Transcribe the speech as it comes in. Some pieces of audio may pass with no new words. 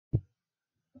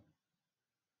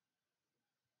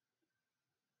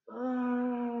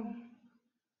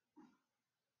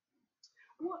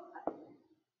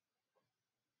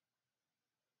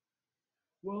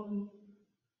Well,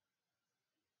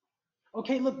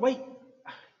 okay, look, wait.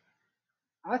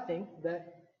 I think that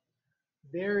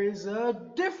there is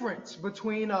a difference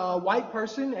between a white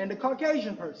person and a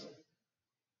Caucasian person.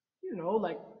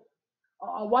 Like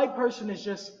a white person is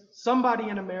just somebody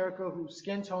in America whose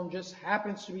skin tone just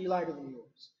happens to be lighter than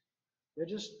yours. They're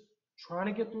just trying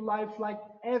to get through life like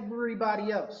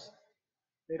everybody else.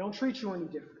 They don't treat you any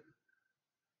different.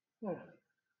 Hmm.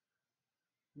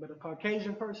 But a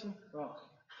Caucasian person, oh,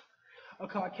 a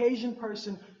Caucasian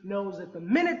person knows that the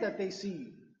minute that they see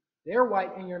you, they're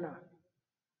white and you're not.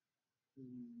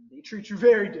 They treat you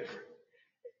very different.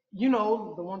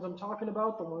 The ones I'm talking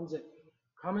about, the ones that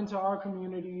come into our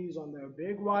communities on their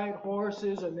big white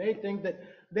horses and they think that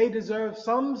they deserve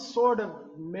some sort of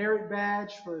merit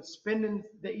badge for spending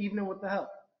the evening with the help.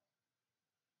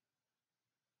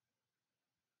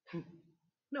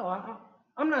 No,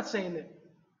 I'm not saying that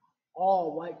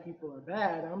all white people are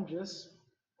bad. I'm just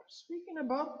speaking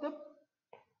about the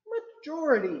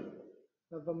majority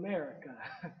of America.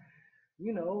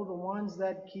 The ones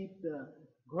that keep the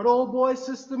good old boy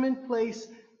system in place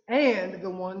and the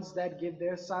ones that give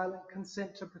their silent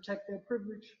consent to protect their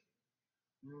privilege.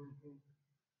 Mhm.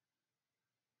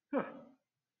 Huh.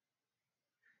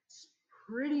 It's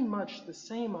pretty much the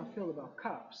same I feel about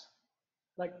cops.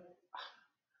 Like,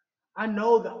 I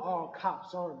know that all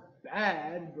cops aren't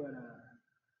bad, but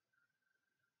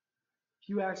if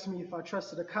you asked me if I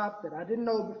trusted a cop that I didn't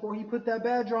know before he put that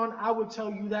badge on, I would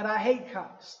tell you that I hate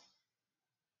cops.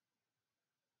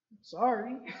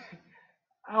 Sorry.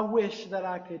 I wish that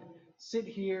I could sit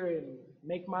here and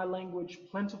make my language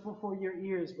plentiful for your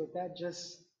ears, but that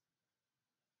just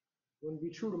wouldn't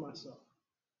be true to myself.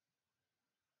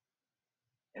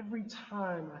 Every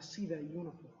time I see that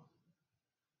uniform,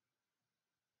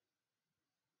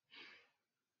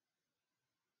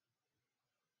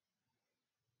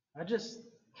 I just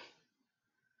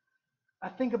I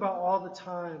think about all the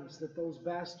times that those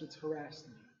bastards harassed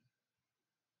me.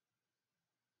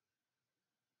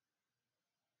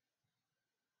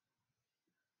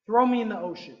 Throw me in the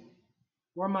ocean,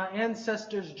 where my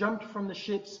ancestors jumped from the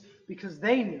ships because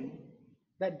they knew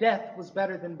that death was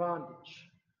better than bondage.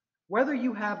 Whether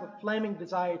you have a flaming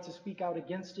desire to speak out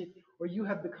against it or you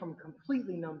have become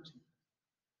completely numb to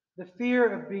it, the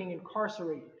fear of being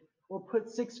incarcerated or put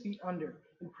 6 feet under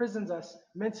imprisons us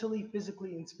mentally,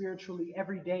 physically, and spiritually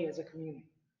every day as a community.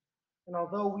 And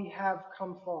although we have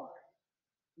come far,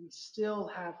 we still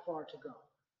have far to go.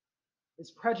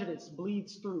 As prejudice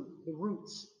bleeds through the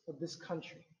roots of this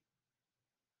country,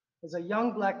 as a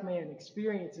young black man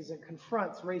experiences and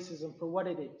confronts racism for what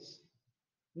it is,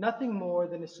 nothing more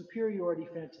than a superiority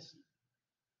fantasy,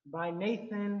 by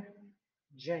Nathan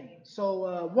James.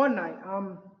 So one night,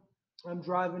 I'm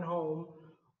driving home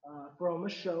from a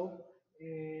show,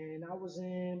 and I was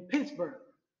in Pittsburgh.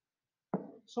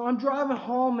 So I'm driving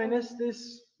home, and it's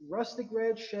this rustic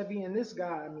red Chevy, and this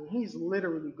guy, I mean, he's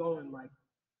literally going like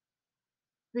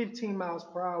 15 miles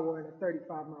per hour in a 35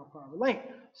 mile per hour lane.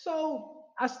 So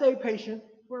I stayed patient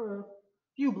for a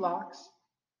few blocks.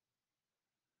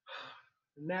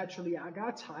 Naturally, I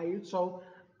got tired, so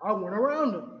I went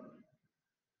around him.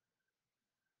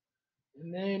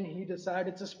 And then he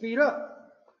decided to speed up.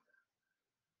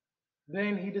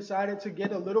 Then he decided to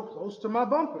get a little close to my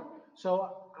bumper.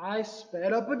 So I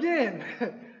sped up again.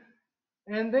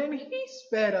 And then he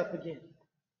sped up again.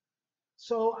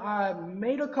 So I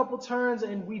made a couple turns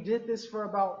and we did this for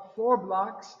about 4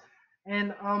 blocks.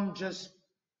 And I'm just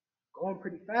going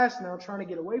pretty fast now, trying to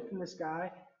get away from this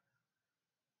guy.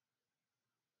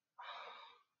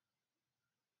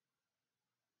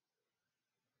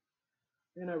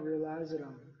 Then I realized that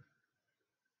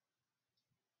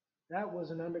that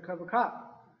was an undercover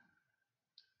cop.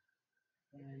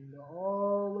 And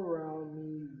all around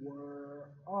me were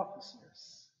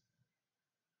officers.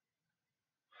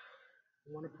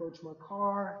 One approached my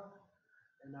car,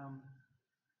 and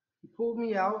he pulled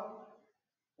me out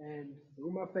and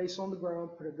threw my face on the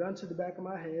ground, put a gun to the back of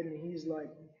my head, and he's like,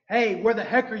 "Hey, where the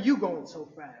heck are you going so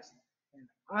fast?" And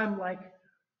I'm like,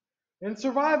 in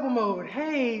survival mode.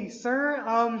 "Hey, sir,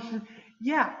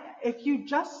 yeah, if you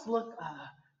just look a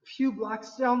few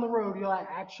blocks down the road, you'll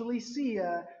actually see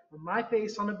my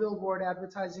face on a billboard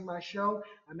advertising my show.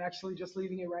 I'm actually just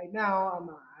leaving it right now.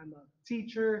 I'm a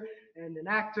teacher and an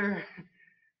actor."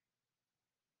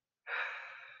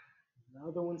 The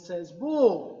other one says,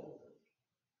 "Bull."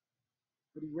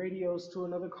 But he radios to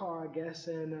another car, I guess,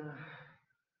 and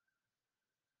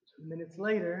 2 minutes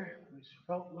later, which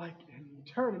felt like an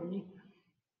eternity,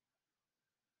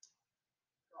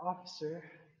 the officer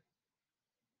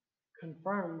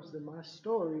confirms that my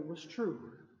story was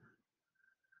true.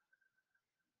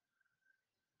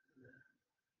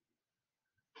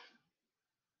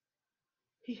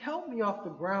 He helped me off the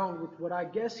ground with what I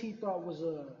guess he thought was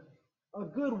a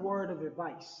good word of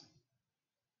advice.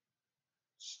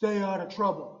 Stay out of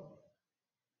trouble.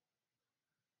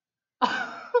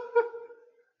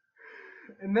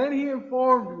 And then he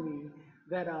informed me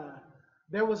that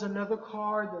there was another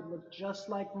car that looked just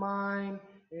like mine,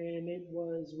 and it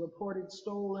was reported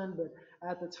stolen, but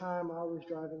at the time I was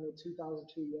driving a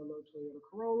 2002 yellow Toyota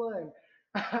Corolla, and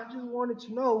I just wanted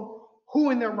to know who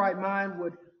in their right mind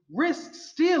would risk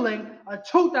stealing a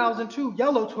 2002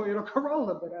 yellow Toyota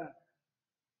Corolla, but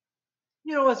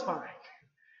it's fine.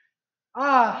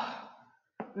 Ah,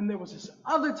 then there was this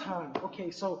other time. Okay,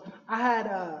 so I had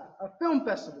a film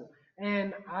festival,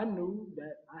 and I knew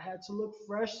that I had to look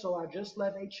fresh, so I just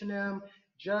left H&M,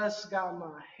 just got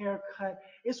my hair cut.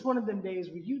 It's one of them days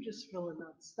where you just feeling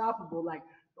unstoppable, like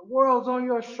the world's on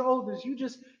your shoulders. You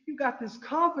got this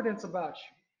confidence about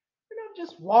you. And I'm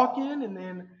just walking, and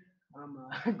then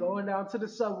I'm going down to the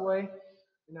subway,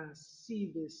 and I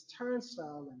see this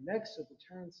turnstile, and next to the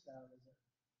turnstile is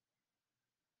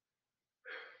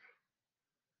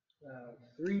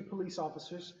three police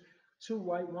officers, two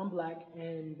white, one black,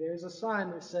 and there's a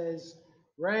sign that says,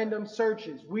 "Random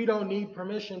searches. We don't need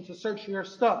permission to search your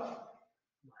stuff."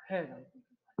 In my head, I'm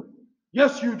thinking,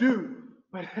 yes, you do,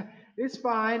 but it's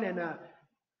fine, and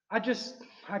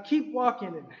I keep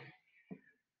walking and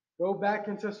go back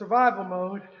into survival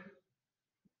mode.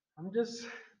 I'm just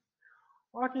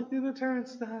walking through the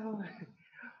turnstile,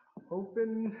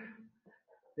 hoping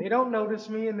they don't notice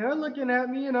me, and they're looking at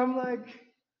me, and I'm like,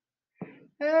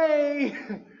 hey.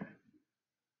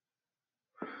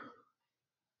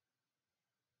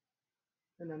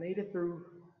 And I made it through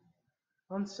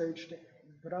unsearched,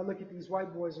 but I look at these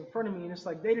white boys in front of me, and it's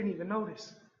like they didn't even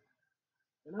notice.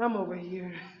 And I'm over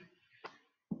here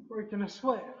breaking a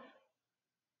sweat.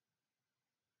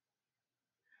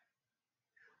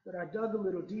 But I dug a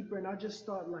little deeper, and I just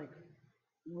thought, like,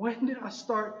 when did I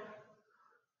start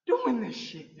doing this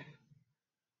shit?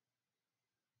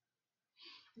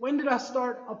 When did I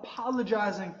start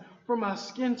apologizing for my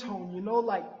skin tone?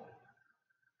 Like, I'm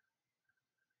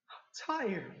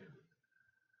tired.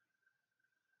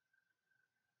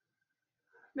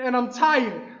 Man, I'm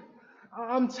tired.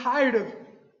 I'm tired of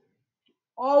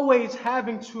always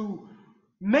having to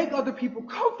make other people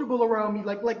comfortable around me,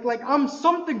 like I'm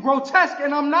something grotesque,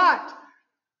 and I'm not.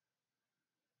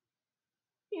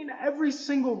 Every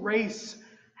single race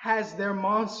has their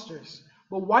monsters,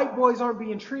 but white boys aren't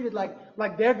being treated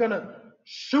like they're gonna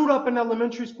shoot up an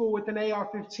elementary school with an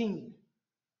AR-15.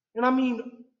 And I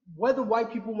mean, whether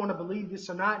white people want to believe this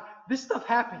or not, this stuff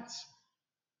happens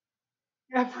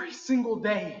every single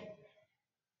day.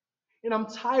 And I'm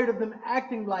tired of them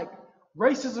acting like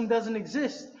racism doesn't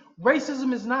exist.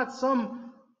 Racism is not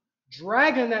some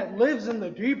dragon that lives in the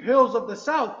deep hills of the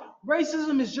South.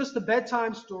 Racism is just a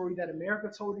bedtime story that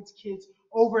America told its kids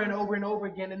over and over and over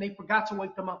again, and they forgot to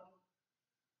wake them up.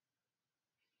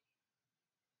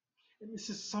 And this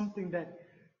is something that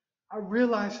I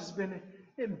realize has been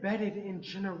embedded in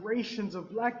generations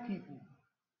of black people.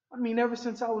 I mean, ever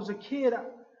since I was a kid,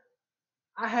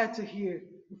 I had to hear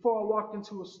before I walked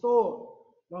into a store,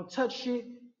 don't touch shit,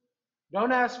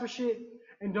 don't ask for shit,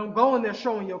 and don't go in there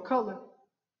showing your color.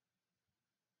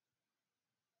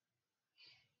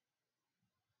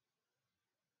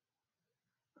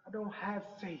 I don't have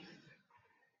faith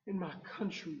in my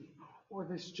country or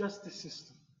this justice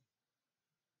system.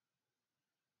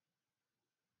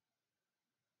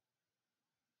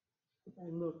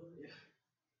 And look,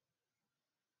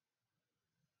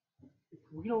 if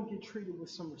we don't get treated with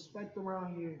some respect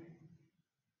around here,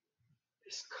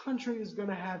 this country is going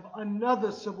to have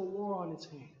another civil war on its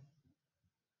hands.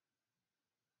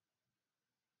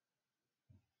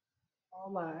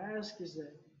 All I ask is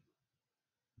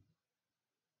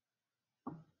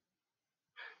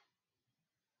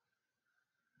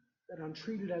that I'm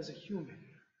treated as a human,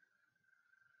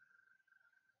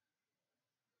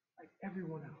 like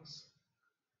everyone else.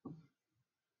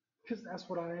 Because that's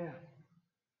what I am,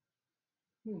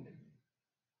 human.